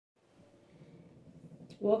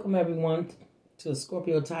Welcome everyone to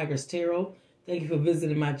Scorpio Tigers Tarot. Thank you for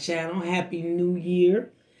visiting my channel. Happy New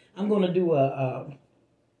Year. I'm going to do a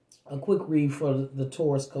quick read for the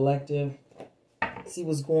Taurus collective. See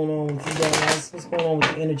what's going on with you guys. What's going on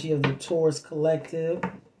with the energy of the Taurus collective.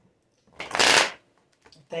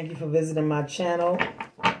 Thank you for visiting my channel.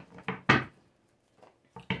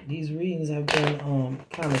 These readings have been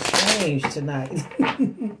kind of strange tonight.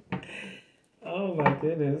 Oh my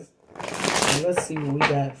goodness. Let's see what we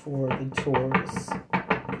got for the Taurus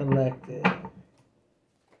collective.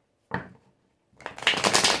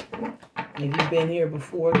 If you've been here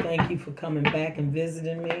before, thank you for coming back and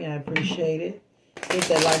visiting me. I appreciate it. Hit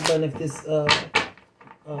that like button if this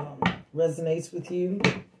resonates with you.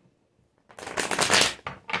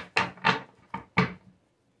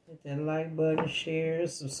 Hit that like button, share,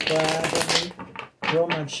 subscribe. Help me grow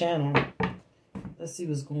my channel. Let's see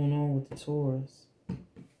what's going on with the Taurus.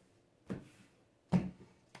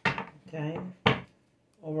 Okay,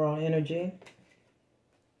 overall energy.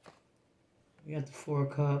 We got the Four of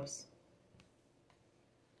Cups.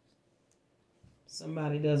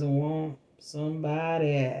 Somebody doesn't want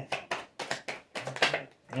somebody.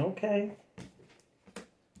 Okay.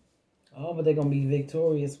 Oh, but they're going to be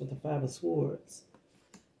victorious with the Five of Swords.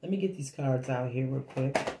 Let me get these cards out here real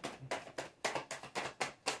quick.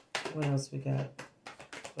 What else we got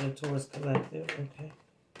for the Taurus collective? Okay.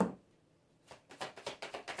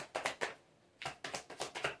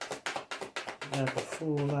 Got the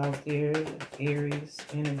Fool out there, Aries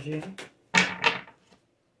energy.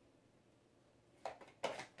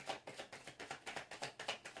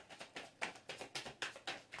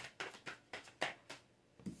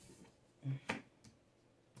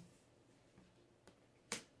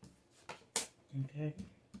 Okay.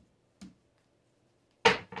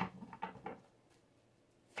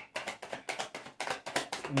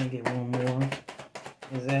 Let me get one more.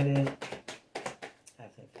 Is that it? I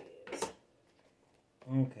think it is.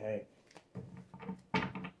 Okay.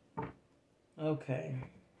 Okay.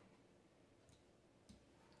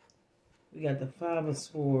 We got the Five of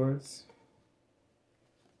Swords.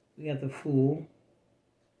 We got the Fool.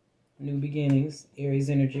 New beginnings. Aries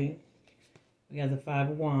energy. We got the Five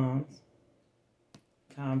of Wands.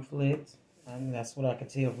 Conflict. I mean, that's what I could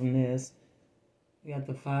tell from this. We got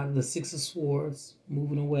the Six of Swords.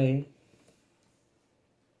 Moving away.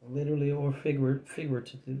 Literally or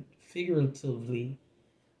figuratively.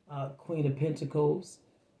 Queen of Pentacles,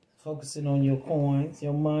 focusing on your coins,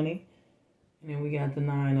 your money. And then we got the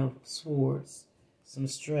Nine of Swords, some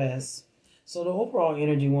stress. So the overall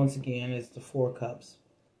energy, once again, is the Four Cups.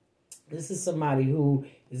 This is somebody who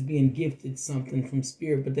is being gifted something from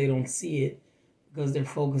Spirit, but they don't see it because their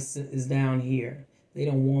focus is down here. They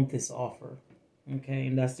don't want this offer. Okay,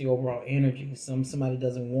 and that's the overall energy. Somebody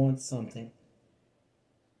doesn't want something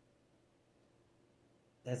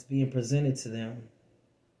that's being presented to them.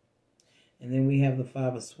 And then we have the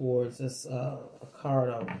Five of Swords. That's a card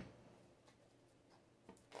of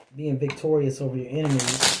being victorious over your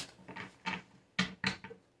enemies.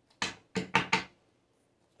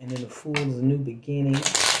 And then the Fool is a new beginning.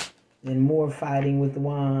 Then more fighting with the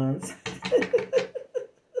Wands.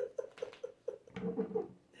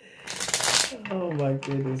 Oh my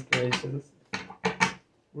goodness gracious.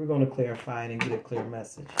 We're going to clarify it and get a clear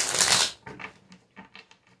message.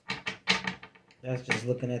 That's just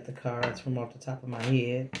looking at the cards from off the top of my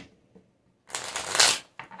head.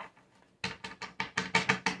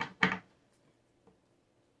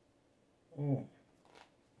 Oh.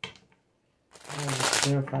 Oh, the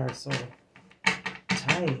clarifier is so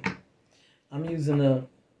tight. I'm using a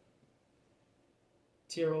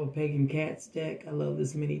Tarot of Pagan Cats deck. I love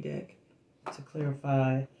this mini deck to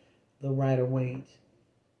clarify the Rider-Waite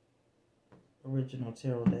original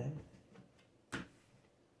tarot deck.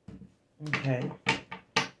 Okay.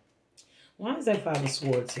 Why is that Five of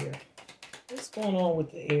Swords here? What's going on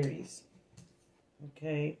with the Aries?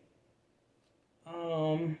 Okay.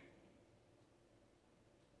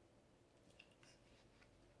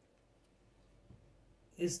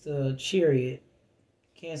 It's the Chariot,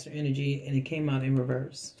 Cancer energy, and it came out in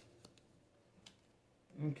reverse.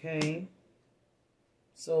 Okay.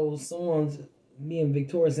 So someone's being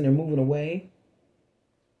victorious and they're moving away.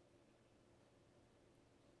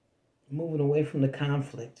 Moving away from the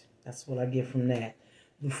conflict. That's what I get from that.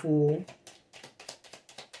 The Fool.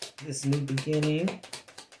 This new beginning.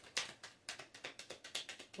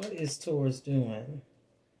 What is Taurus doing?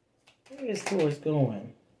 Where is Taurus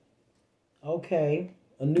going? Okay.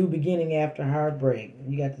 A new beginning after heartbreak.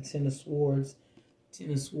 You got the Ten of Swords.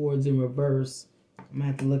 Ten of Swords in reverse. I'm going to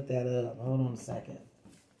have to look that up. Hold on a second.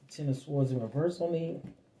 Ten of Swords in reverse on me.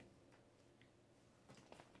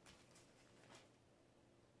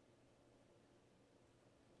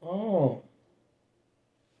 Oh,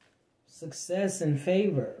 success and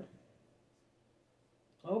favor.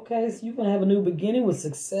 Okay, so you're going to have a new beginning with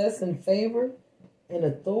success and favor and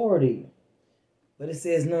authority. But it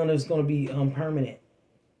says none of it's going to be permanent.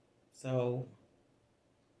 So,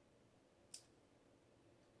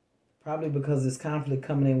 probably because there's conflict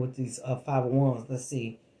coming in with these Five of Wands. Let's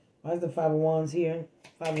see. Why is the Five of Wands here?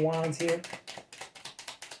 Five of Wands here.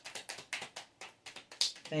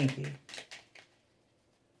 Thank you.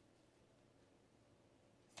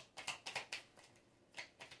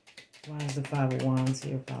 Why is the Five of Wands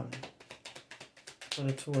here, Father? For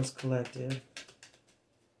the Taurus collective.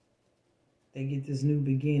 They get this new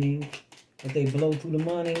beginning, but they blow through the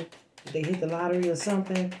money. They hit the lottery or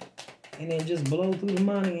something, and then just blow through the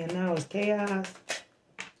money, and now it's chaos.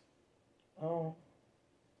 Oh.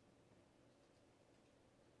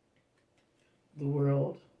 The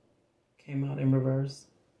World came out in reverse.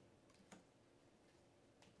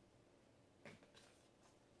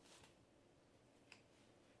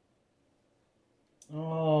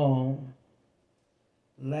 Oh,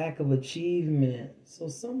 lack of achievement. So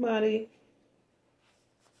somebody's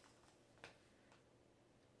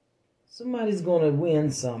going to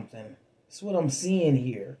win something. That's what I'm seeing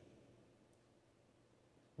here.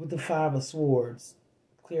 With the Five of Swords,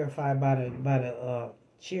 clarified by the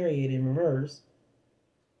Chariot in reverse.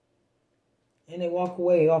 And they walk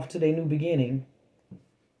away off to their new beginning.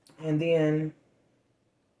 And then,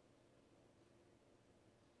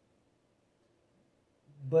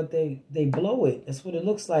 but they blow it. That's what it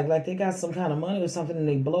looks like. Like they got some kind of money or something and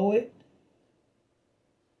they blow it.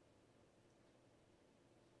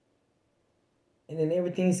 And then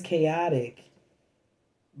everything's chaotic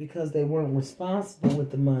because they weren't responsible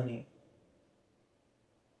with the money.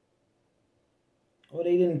 Or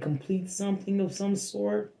they didn't complete something of some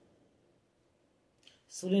sort.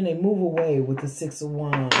 So then they move away with the Six of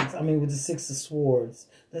Wands. With the Six of Swords.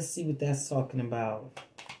 Let's see what that's talking about.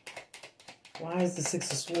 Why is the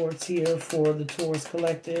Six of Swords here for the Taurus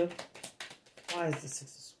collective? Why is the Six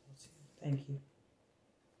of Swords here? Thank you.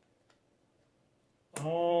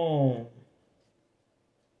 Oh.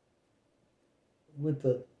 With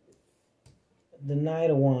the Knight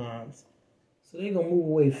of Wands. So they're going to move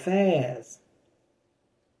away fast.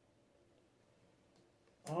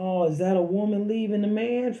 Oh, is that a woman leaving the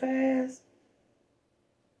man fast?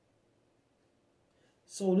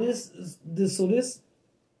 So this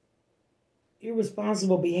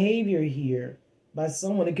irresponsible behavior here by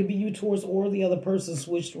someone, it could be you, Taurus, or the other person,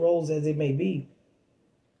 switched roles as it may be.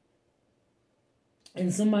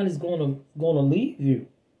 And somebody's gonna leave you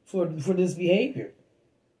for this behavior.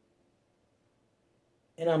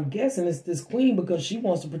 And I'm guessing it's this queen because she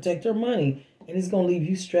wants to protect her money. And it's going to leave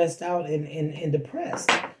you stressed out and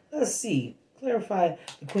depressed. Let's see. Clarify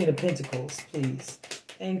the Queen of Pentacles, please.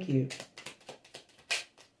 Thank you.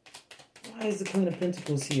 Why is the Queen of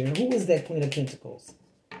Pentacles here? Who is that Queen of Pentacles?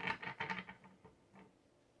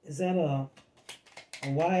 Is that a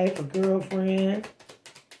wife, a girlfriend,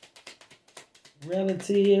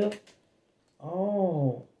 relative?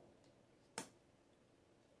 Oh.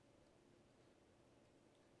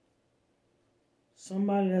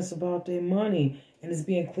 Somebody that's about their money and it's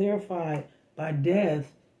being clarified by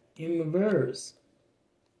death in reverse.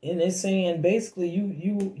 And it's saying basically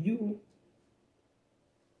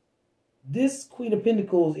this Queen of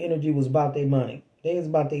Pentacles energy was about their money. They was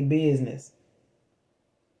about their business.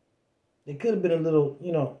 They could have been a little,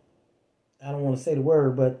 I don't want to say the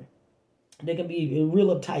word, but they can be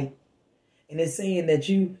real uptight. And it's saying that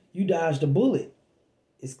you dodged a bullet.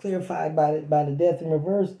 It's clarified by the death in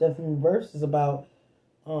reverse. Death in reverse is about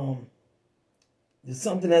there's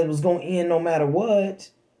something that was going to end no matter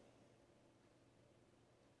what.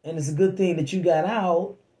 And it's a good thing that you got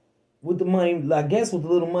out with the money, I guess with the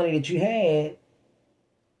little money that you had.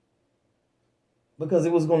 Because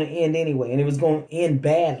it was going to end anyway. And it was going to end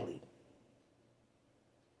badly.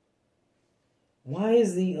 Why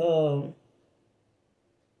is the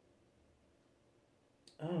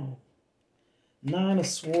Nine of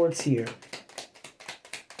Swords here?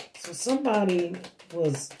 So somebody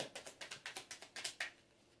was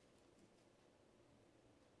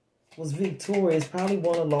victorious, probably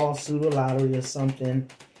won a lawsuit or lottery or something,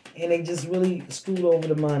 and they just really screwed over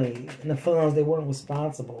the money and the funds. They weren't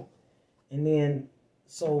responsible. And then,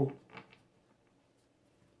 so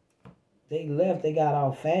they left, they got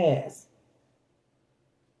out fast.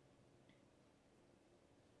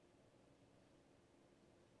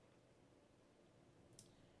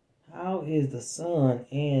 How is the sun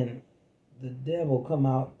and the devil come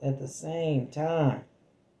out at the same time?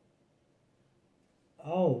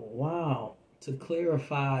 Oh, wow. To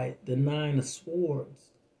clarify the Nine of Swords.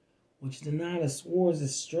 which the Nine of Swords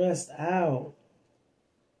is stressed out.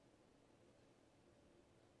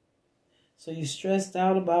 So you're stressed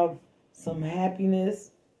out about some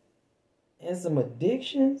happiness and some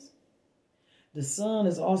addictions. The Sun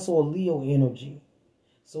is also a Leo energy.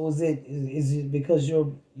 So is it because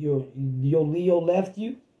your Leo left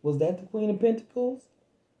you? Was that the Queen of Pentacles?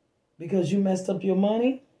 Because you messed up your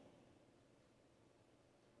money?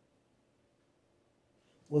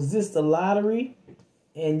 Was this the lottery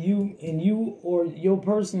and you or your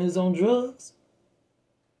person is on drugs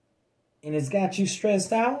and it's got you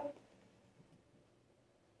stressed out?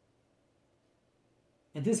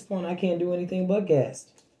 At this point, I can't do anything but guess.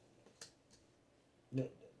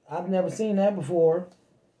 I've never seen that before.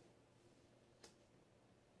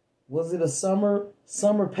 Was it a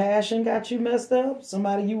summer passion got you messed up?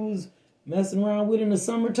 Somebody you was messing around with in the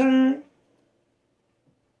summertime?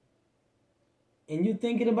 And you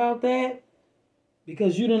thinking about that?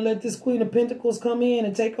 Because you didn't let this Queen of Pentacles come in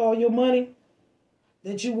and take all your money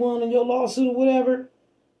that you won in your lawsuit or whatever.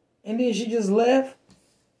 And then she just left,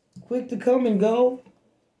 quick to come and go.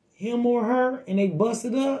 Him or her, and they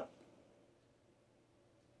busted up.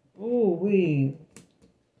 Ooh,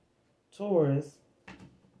 Taurus.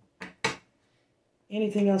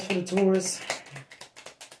 Anything else for the Taurus?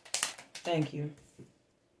 Thank you.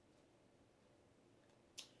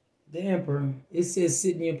 The Emperor. It says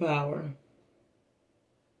sit in your power.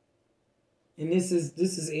 And this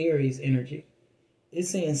is Aries energy.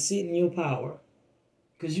 It's saying sit in your power.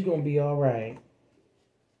 Because you're going to be all right.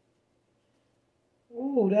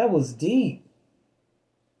 Ooh, that was deep.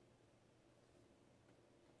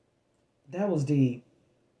 That was deep.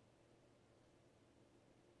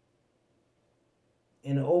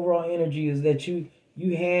 And the overall energy is that you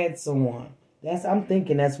had someone. I'm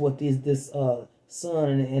thinking that's what this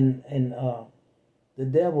Sun and the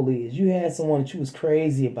Devil is. You had someone that you was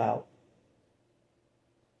crazy about.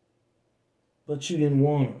 But you didn't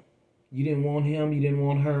want her. You didn't want him, you didn't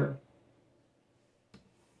want her.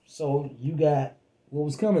 So you got what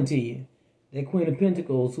was coming to you. That Queen of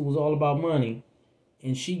Pentacles who was all about money.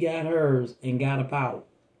 And she got hers and got up out.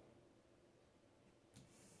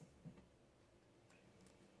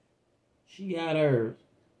 She got hers.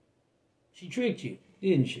 She tricked you,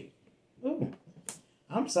 didn't she? Ooh,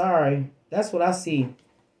 I'm sorry. That's what I see.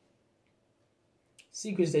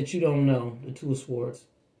 Secrets that you don't know. The Two of Swords.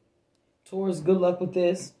 Taurus, good luck with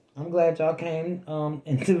this. I'm glad y'all came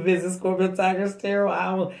and to visit Scorpio Tigers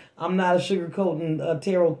Tarot. I'm not a sugarcoating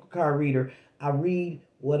tarot card reader. I read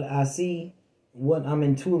what I see, what I'm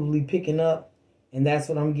intuitively picking up, and that's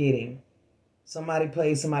what I'm getting. Somebody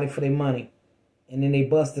played somebody for their money, and then they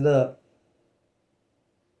busted up,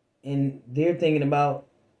 and they're thinking about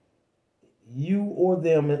you or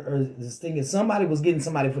them, or just thinking somebody was getting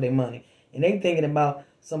somebody for their money, and they thinking about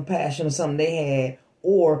some passion or something they had,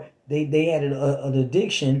 or they had an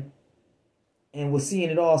addiction and was seeing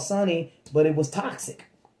it all sunny, but it was toxic.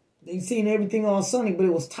 They seen everything all sunny, but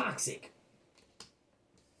it was toxic.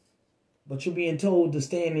 But you're being told to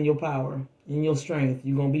stand in your power, in your strength.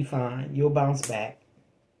 You're going to be fine. You'll bounce back.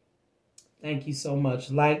 Thank you so much.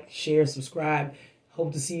 Like, share, subscribe.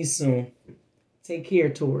 Hope to see you soon. Take care,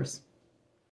 Taurus.